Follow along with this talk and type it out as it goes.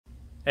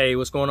Hey,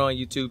 what's going on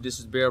YouTube? This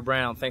is Bear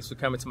Brown. Thanks for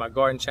coming to my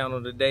garden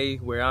channel today,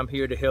 where I'm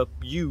here to help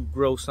you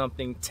grow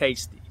something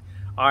tasty.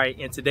 All right,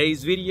 in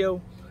today's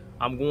video,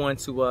 I'm going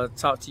to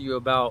talk to you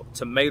about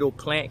tomato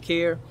plant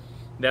care.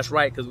 That's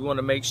right, because we want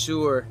to make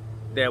sure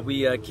that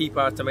we keep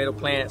our tomato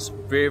plants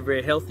very,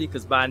 very healthy,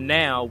 because by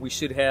now we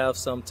should have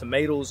some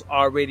tomatoes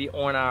already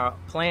on our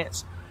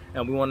plants,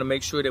 and we want to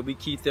make sure that we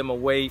keep them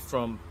away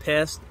from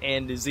pest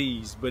and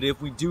disease. But if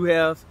you do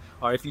have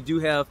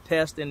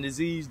pest and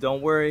disease,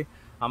 don't worry.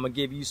 I'm gonna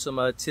give you some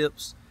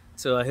tips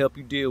to help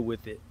you deal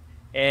with it.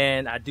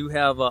 And I do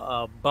have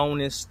a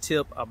bonus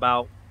tip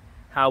about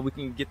how we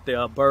can get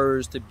the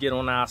birds to get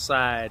on our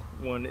side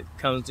when it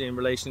comes in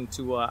relation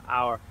to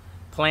our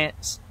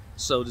plants.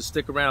 So just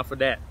stick around for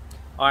that.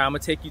 All right, I'm gonna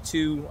take you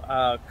to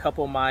a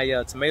couple of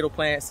my tomato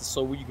plants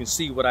so you can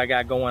see what I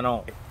got going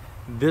on.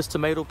 This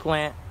tomato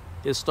plant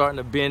is starting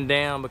to bend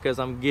down because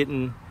I'm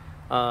getting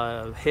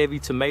heavy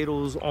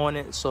tomatoes on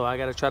it. So I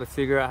gotta try to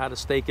figure out how to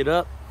stake it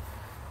up.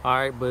 All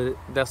right, but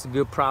that's a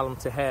good problem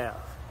to have.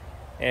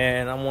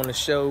 And I want to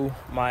show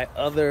my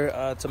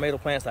other tomato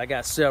plants. I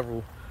got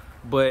several,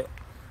 but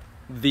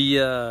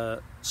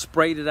the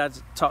spray that I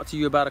talked to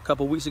you about a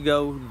couple weeks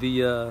ago,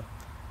 the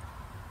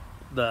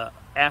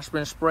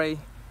aspirin spray,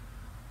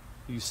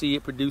 you see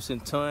it producing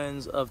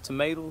tons of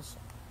tomatoes.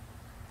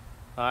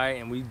 All right,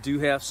 and we do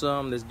have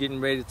some that's getting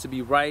ready to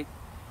be ripe,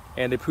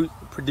 and they're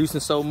producing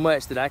so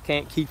much that I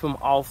can't keep them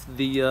off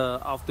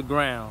the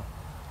ground.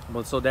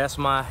 But so that's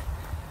my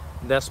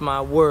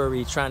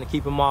worry, trying to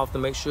keep them off to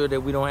make sure that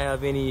we don't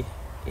have any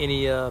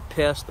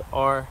pest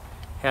or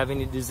have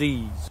any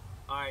disease.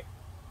 All right,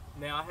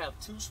 now I have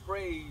two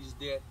sprays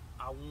that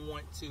I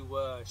want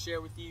to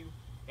share with you,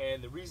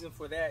 and the reason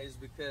for that is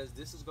because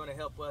this is going to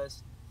help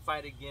us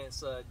fight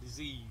against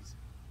disease.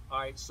 All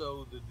right,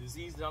 so the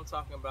disease that I'm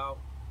talking about,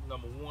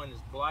 number one is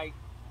blight,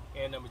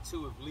 and number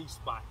two is leaf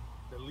spot.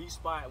 The leaf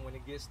spot, when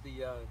it gets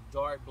the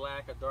dark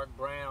black or dark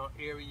brown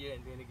area,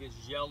 and then it gets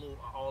yellow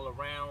all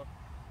around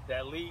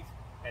that leaf.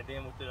 And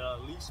then with the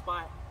leaf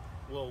spot,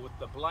 well, with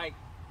the blight,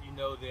 you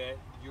know that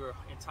your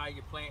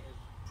entire plant is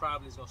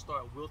probably going to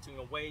start wilting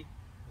away.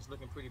 It's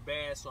looking pretty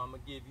bad, so I'm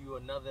going to give you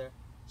another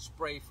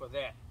spray for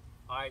that.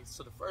 All right,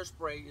 so the first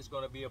spray is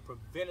going to be a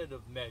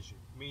preventative measure,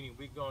 meaning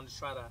we're going to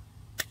try to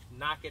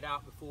knock it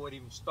out before it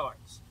even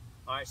starts.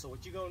 All right, so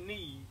what you're going to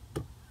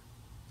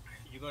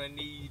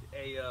need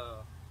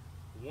a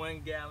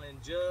 1 gallon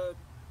jug,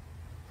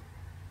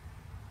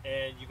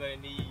 and you're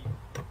going to need,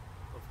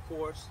 of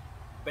course,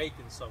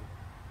 baking soda.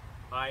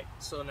 All right,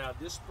 so now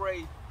this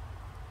spray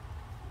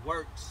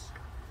works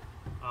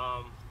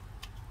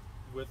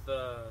with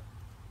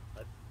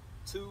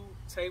 2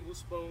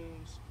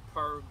 tablespoons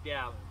per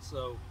gallon.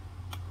 So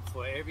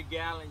for every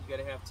gallon, you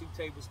gotta have 2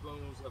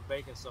 tablespoons of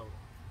baking soda.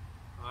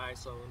 All right,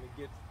 so let me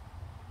get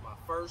my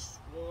first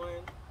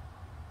one.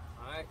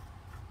 All right,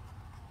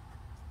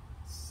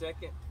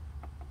 second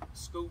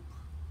scoop.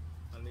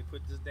 Let me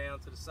put this down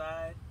to the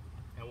side.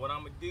 And what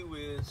I'm gonna do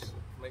is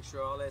make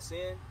sure all that's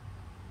in.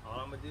 All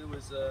I'm gonna do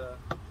is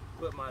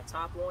put my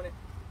top on it,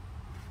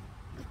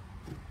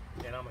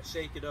 and I'm gonna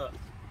shake it up.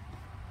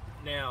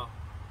 Now,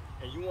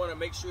 and you wanna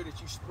make sure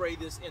that you spray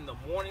this in the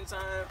morning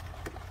time,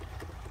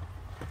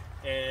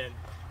 and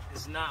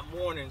it's not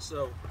morning,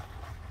 so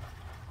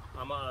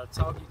I'm gonna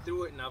talk you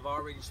through it, and I've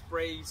already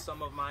sprayed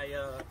some of my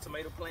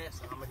tomato plants.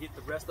 I'm gonna hit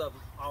the rest of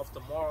them off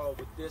tomorrow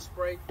with this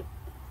spray.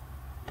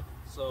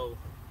 So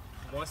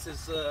once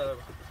it's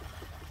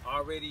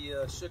already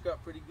shook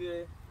up pretty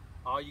good,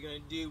 all you're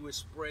gonna do is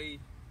spray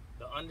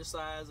the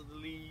undersides of the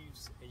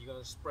leaves, and you're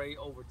gonna spray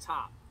over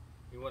top.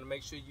 You wanna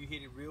make sure you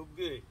hit it real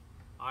good.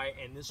 All right,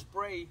 and this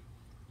spray,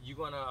 you're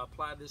gonna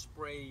apply this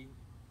spray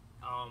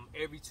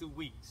every 2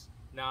 weeks.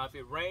 Now, if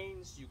it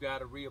rains, you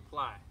gotta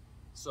reapply.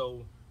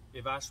 So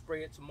if I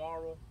spray it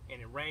tomorrow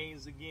and it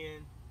rains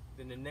again,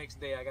 then the next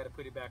day I gotta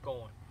put it back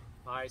on.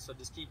 All right, so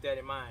just keep that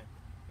in mind.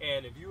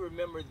 And if you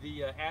remember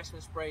the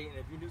aspirin spray, and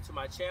if you're new to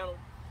my channel,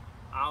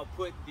 I'll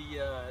put the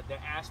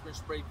aspirin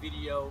spray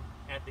video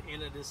at the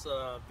end of this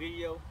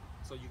video,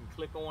 so you can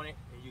click on it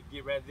and you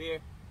get right there.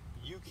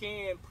 You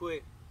can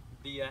put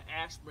the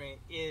aspirin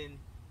in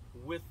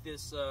with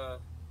this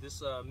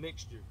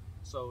mixture,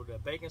 so the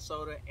baking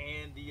soda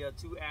and the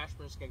 2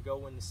 aspirins can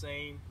go in the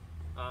same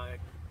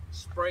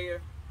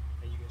sprayer,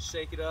 and you can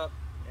shake it up,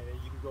 and then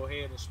you can go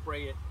ahead and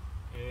spray it.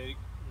 And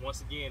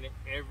once again,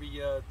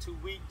 every 2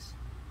 weeks,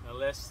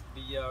 unless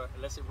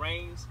it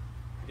rains,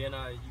 then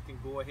you can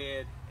go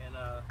ahead and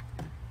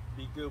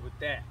be good with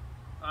that.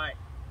 All right,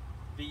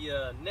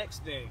 the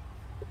next thing,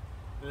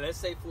 let's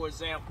say for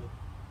example,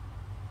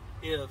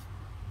 if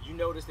you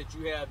notice that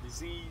you have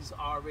disease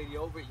already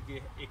over it,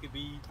 it could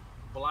be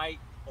blight,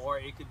 or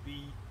it could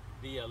be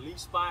the leaf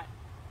spot.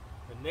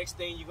 The next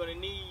thing you're gonna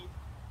need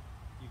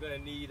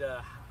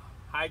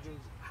hydrogen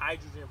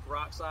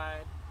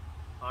peroxide.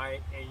 All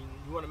right, and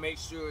you want to make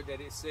sure that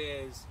it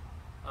says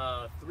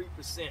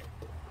 3%.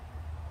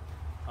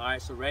 All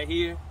right, so right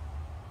here,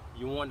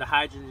 you want the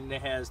hydrogen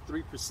that has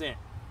 3%.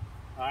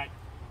 All right,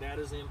 that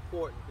is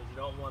important because you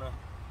don't want to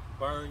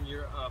burn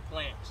your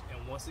plants.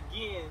 And once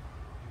again,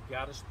 you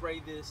got to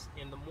spray this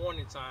in the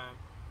morning time,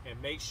 and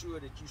make sure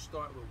that you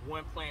start with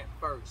one plant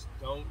first.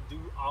 Don't do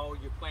all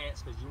your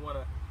plants, because you want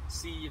to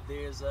see if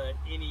there's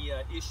any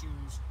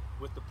issues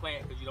with the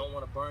plant, because you don't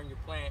want to burn your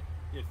plant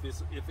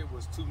if it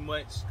was too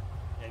much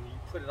and you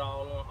put it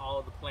all on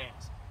all the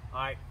plants.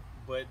 All right,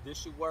 but this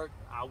should work.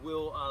 I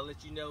will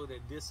let you know that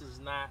this is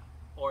not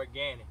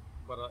organic,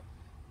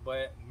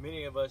 but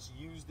many of us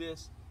use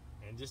this,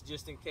 and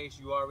just in case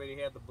you already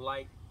have the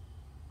blight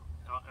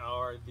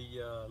or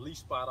the leaf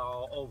spot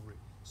all over it.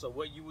 So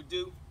what you would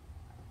do,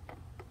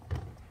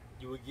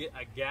 you would get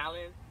a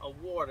gallon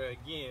of water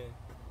again,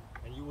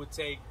 and you would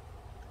take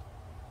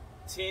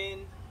 10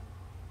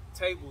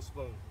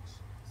 tablespoons.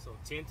 So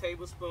 10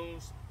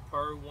 tablespoons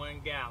per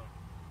 1 gallon.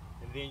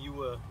 And then you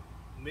will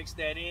mix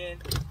that in,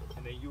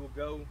 and then you will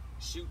go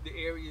shoot the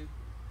area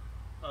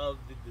of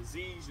the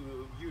disease.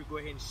 You will go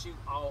ahead and shoot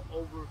all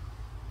over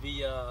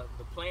the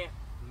plant.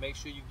 Make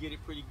sure you get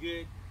it pretty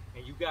good.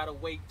 And you gotta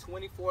wait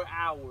 24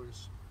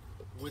 hours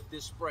with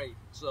this spray.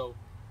 So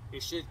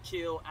it should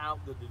kill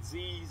out the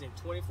disease in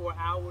 24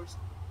 hours.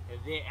 And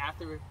then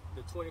after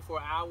the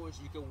 24 hours,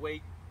 you can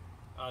wait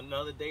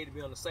another day to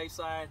be on the safe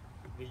side.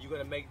 Then you're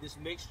gonna make this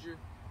mixture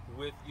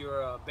with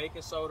your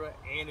baking soda,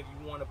 and if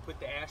you want to put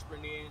the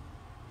aspirin in,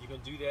 you can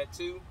do that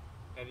too.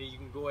 And then you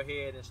can go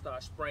ahead and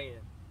start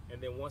spraying.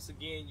 And then once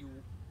again, you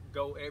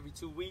go every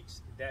 2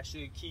 weeks. That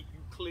should keep you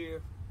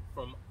clear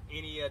from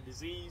any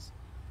disease.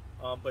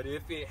 But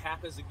if it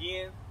happens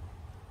again,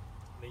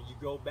 then you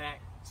go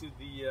back to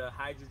the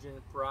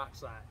hydrogen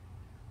peroxide.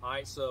 All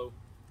right, so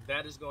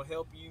that is going to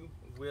help you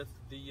with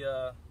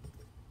the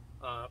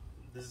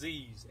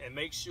disease. And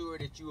make sure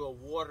that you are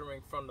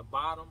watering from the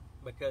bottom,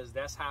 because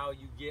that's how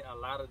you get a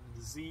lot of the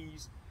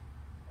disease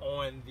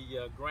on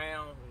the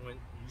ground. When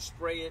you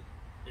spray it,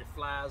 it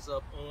flies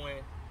up on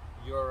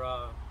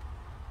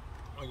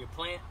your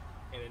plant,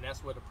 and then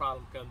that's where the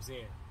problem comes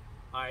in.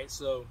 All right,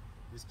 so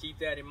just keep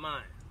that in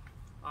mind.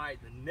 All right,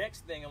 the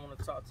next thing I want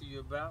to talk to you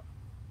about,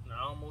 and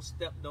I almost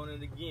stepped on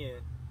it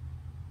again,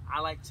 I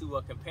like to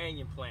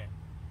companion plant.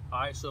 All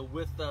right, so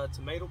with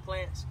tomato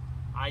plants,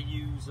 I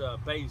use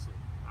basil.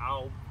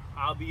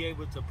 I'll be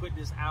able to put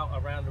this out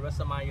around the rest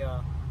of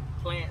my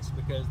plants,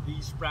 because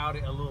these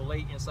sprouted a little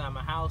late inside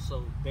my house,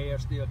 so they are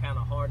still kind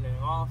of hardening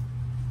off.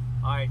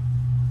 All right,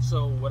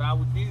 so what I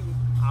would do,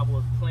 I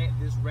would plant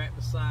this right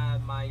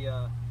beside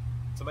my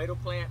tomato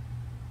plant,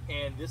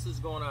 and this is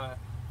gonna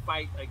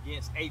fight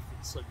against aphids.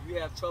 So if you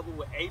have trouble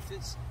with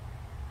aphids,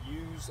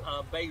 use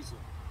basil.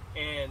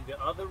 And the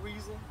other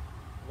reason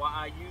why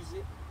I use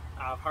it,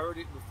 I've heard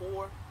it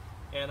before,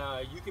 and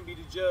you can be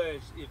the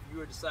judge if you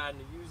are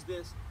deciding to use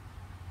this.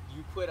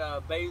 You put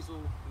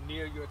basil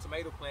near your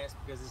tomato plants,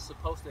 because it's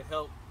supposed to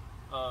help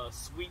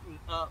sweeten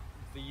up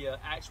the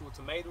actual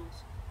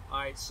tomatoes. All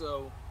right,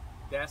 so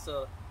that's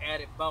a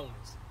added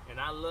bonus. And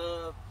I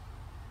love,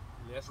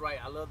 that's right,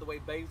 I love the way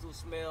basil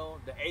smells.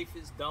 The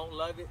aphids don't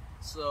love it,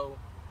 so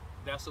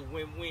that's a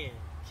win-win.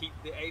 Keep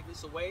the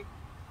aphids away,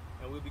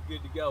 and we'll be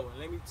good to go. And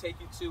let me take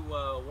you to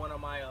one of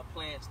my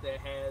plants that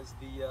has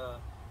the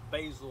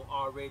basil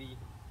already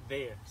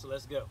there. So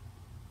let's go.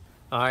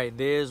 All right,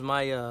 there's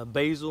my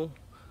basil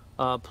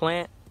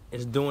plant.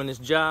 It's doing its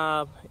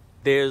job.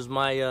 There's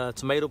my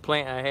tomato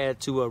plant. I had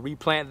to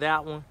replant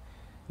that one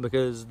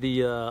because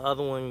the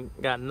other one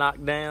got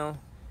knocked down,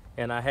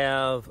 and I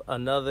have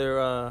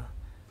another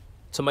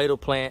tomato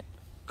plant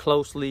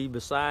closely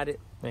beside it,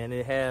 and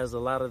it has a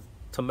lot of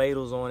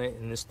tomatoes on it,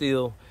 and it's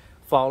still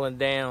falling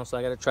down, so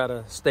I got to try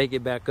to stake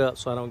it back up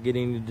so I don't get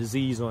any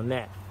disease on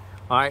that.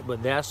 All right,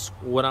 but that's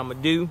what I'm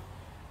gonna do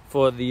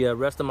for the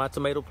rest of my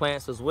tomato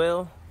plants as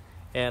well,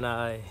 and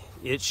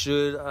it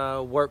should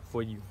work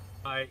for you.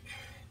 All right,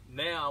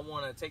 now I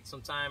want to take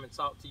some time and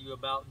talk to you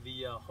about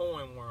the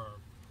hornworm.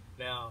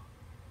 Now,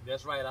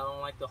 that's right, I don't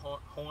like the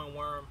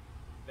hornworm.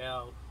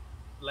 Now,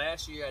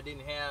 last year I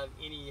didn't have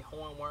any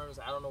hornworms.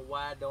 I don't know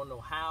why, I don't know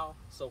how.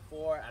 So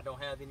far, I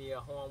don't have any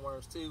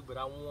hornworms too, but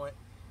I want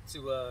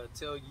to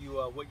tell you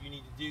what you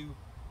need to do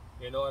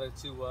in order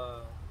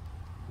to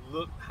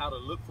how to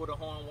look for the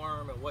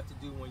hornworm, and what to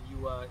do when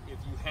you if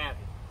you have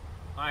it.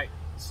 All right,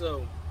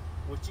 so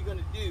what you're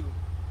gonna do,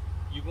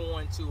 you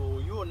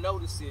will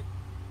notice it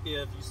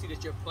if you see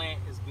that your plant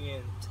is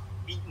being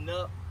eaten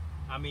up.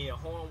 I mean, a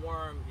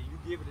hornworm, if you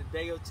give it a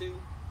day or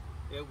two,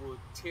 it will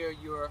tear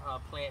your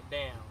plant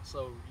down.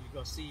 So you're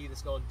gonna see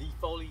it's gonna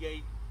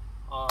defoliate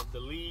the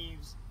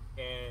leaves,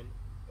 and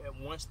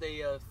once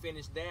they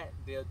finish that,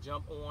 they'll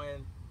jump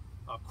on,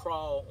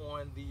 crawl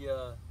on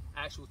the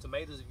actual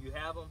tomatoes if you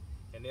have them,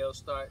 and they'll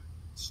start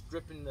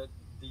stripping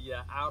the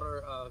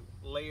outer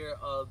layer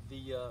of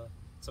the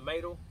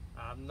tomato.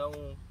 I've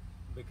known,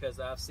 because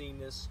I've seen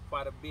this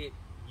quite a bit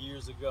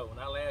years ago,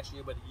 not last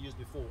year, but the years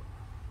before.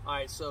 All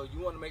right, so you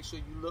want to make sure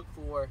you look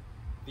for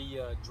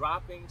the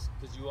droppings,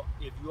 because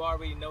if you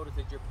already notice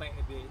that your plant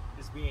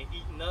is being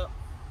eaten up,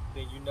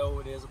 then you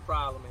know there's a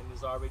problem and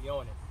it's already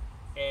on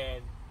it.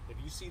 And if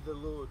you see the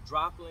little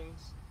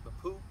droplings, the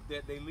poop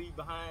that they leave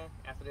behind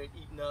after they're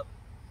eaten up,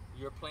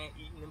 your plant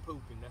eating and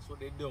pooping. That's what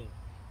they're doing.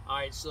 All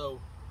right, so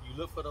you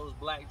look for those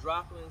black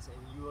droppings,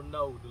 and you will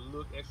know to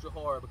look extra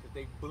hard because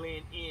they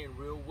blend in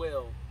real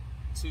well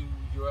to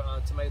your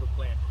tomato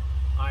plant.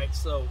 All right,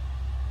 so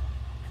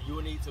you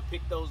will need to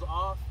pick those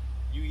off.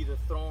 You either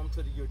throw them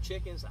to your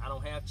chickens. I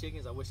don't have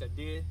chickens. I wish I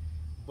did,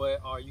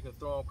 or you can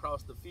throw them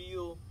across the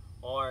field,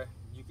 or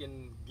you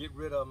can get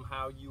rid of them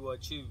how you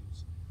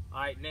choose. All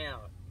right,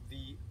 now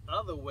the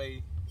other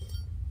way,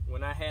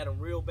 when I had them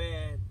real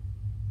bad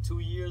 2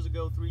 years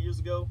ago, 3 years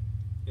ago,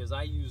 is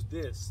I use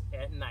this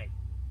at night.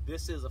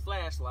 This is a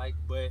flashlight,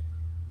 but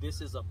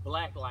this is a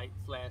black light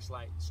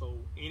flashlight. So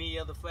any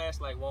other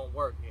flashlight won't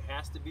work. It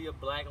has to be a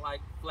black light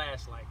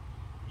flashlight.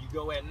 You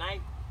go at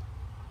night,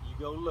 you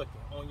go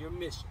looking on your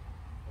mission.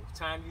 Every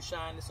time you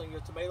shine this on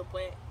your tomato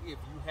plant, if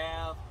you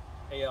have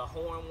a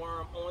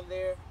hornworm on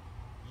there,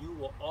 you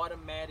will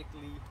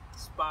automatically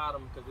spot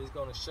them because it's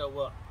going to show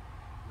up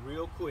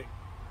real quick.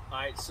 All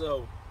right,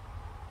 so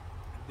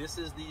this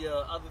is the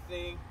other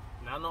thing.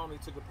 And I normally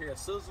took a pair of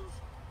scissors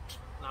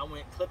and I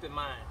went clipping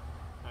mine.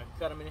 I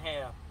cut them in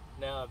half.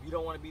 Now, if you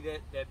don't want to be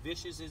that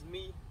vicious as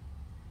me,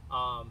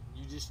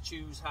 you just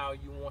choose how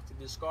you want to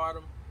discard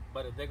them.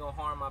 But if they're gonna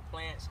harm my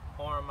plants,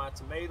 harm my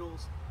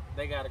tomatoes,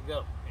 they gotta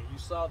go. And you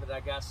saw that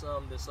I got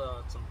some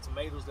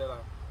tomatoes that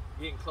are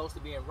getting close to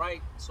being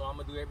ripe, so I'm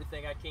gonna do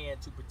everything I can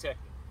to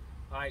protect them.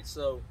 All right,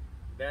 so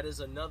that is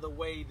another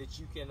way that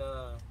you can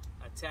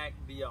attack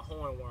the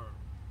hornworm.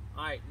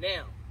 All right,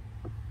 now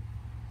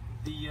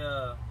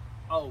the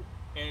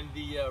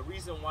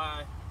reason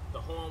why the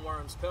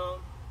hornworms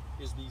come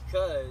is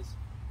because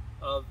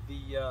of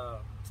the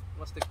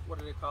what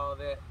do they call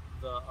that?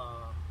 The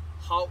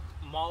hawk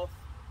moth.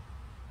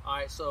 All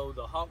right, so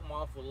the hawk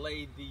moth will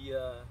lay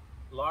the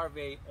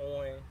larvae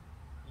on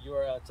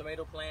your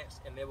tomato plants,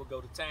 and they will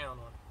go to town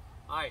on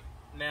it. All right,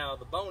 now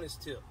the bonus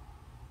tip.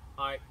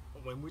 All right,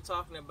 when we're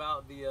talking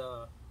about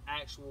the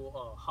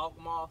actual hawk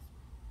moth,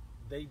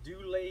 they do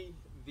lay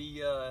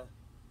the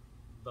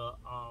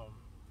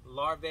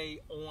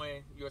larvae on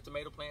your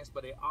tomato plants,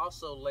 but they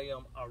also lay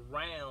them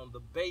around the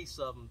base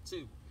of them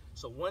too.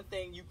 So one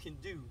thing you can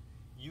do,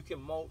 you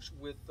can mulch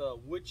with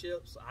wood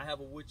chips. I have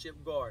a wood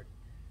chip garden.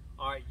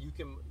 All right, you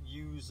can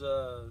use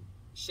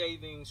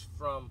shavings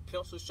from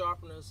pencil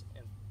sharpeners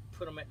and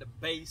put them at the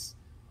base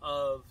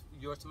of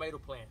your tomato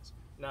plants.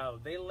 Now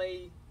they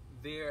lay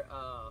their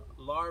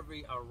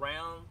larvae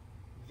around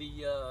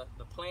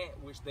the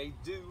plant, which they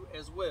do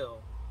as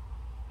well.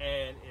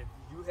 And if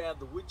you have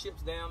the wood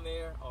chips down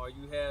there, or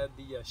you have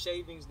the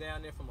shavings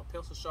down there from a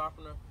pencil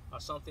sharpener or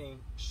something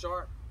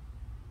sharp,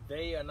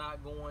 they are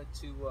not going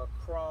to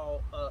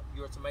crawl up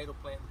your tomato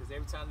plant, because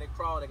every time they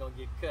crawl, they're going to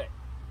get cut.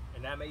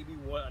 And that may be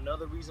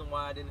another reason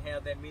why I didn't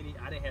have that many.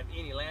 I didn't have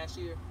any last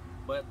year,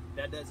 but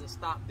that doesn't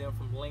stop them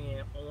from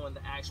laying on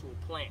the actual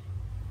plant.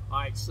 All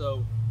right,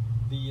 so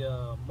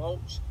the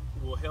mulch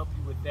will help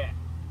you with that.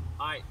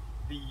 All right,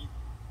 the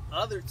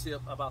other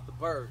tip about the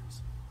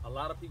birds. A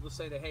lot of people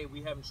say that, hey,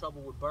 we having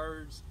trouble with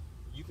birds.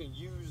 You can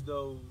use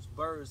those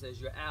birds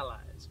as your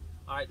allies.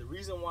 All right, the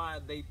reason why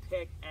they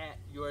peck at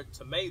your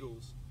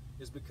tomatoes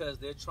is because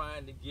they're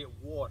trying to get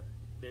water.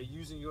 They're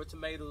using your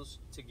tomatoes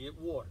to get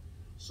water.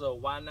 So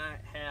why not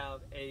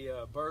have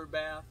a bird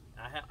bath?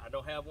 I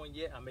don't have one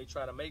yet. I may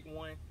try to make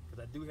one,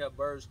 because I do have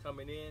birds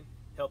coming in,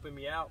 helping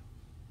me out.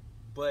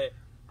 But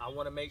I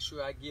want to make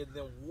sure I give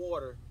them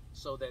water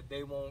so that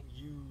they won't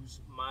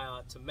use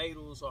my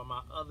tomatoes or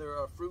my other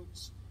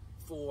fruits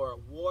for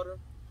water.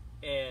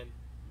 And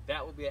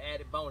that will be an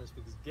added bonus,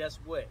 because guess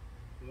what?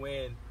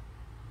 When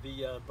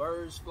the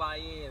birds fly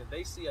in and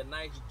they see a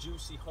nice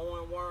juicy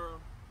hornworm,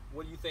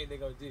 what do you think they're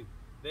going to do?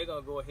 They're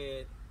going to go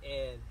ahead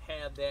and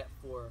have that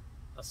for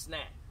a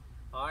snack.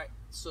 All right,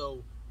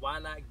 so why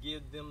not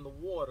give them the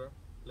water,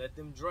 let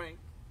them drink,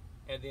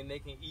 and then they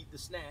can eat the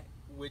snack,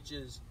 which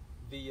is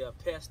the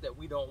pest that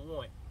we don't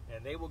want.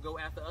 And they will go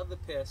after other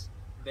pests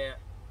that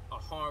are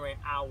harming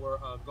our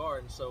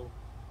garden. So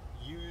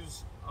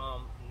use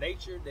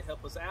nature to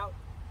help us out.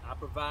 I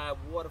provide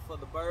water for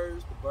the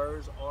birds. The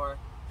birds are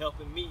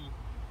helping me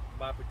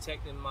by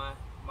protecting my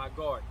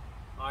garden.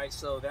 All right,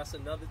 so that's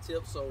another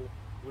tip. So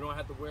we don't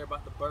have to worry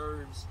about the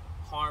birds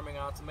harming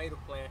our tomato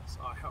plants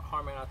or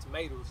harming our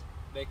tomatoes.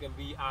 They can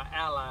be our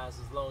allies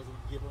as long as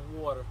we give them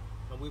water,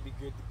 and we'll be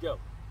good to go.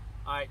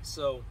 All right,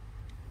 so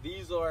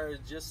these are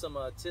just some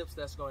tips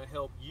that's going to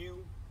help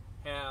you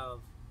have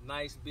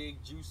nice,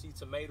 big, juicy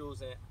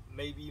tomatoes, and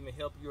maybe even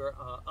help your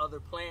other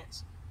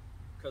plants,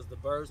 because the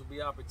birds will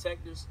be our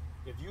protectors.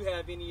 If you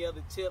have any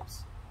other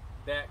tips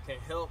that can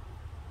help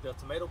the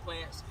tomato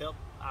plants, help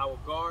our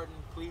garden,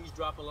 please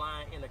drop a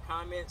line in the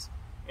comments,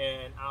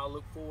 and I'll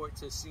look forward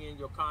to seeing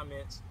your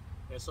comments.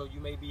 And so you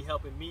may be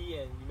helping me,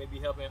 and you may be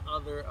helping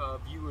other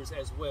viewers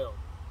as well.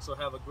 So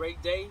have a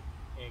great day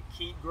and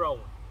keep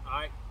growing. All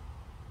right,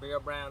 Bear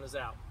Brown is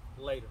out.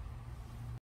 Later.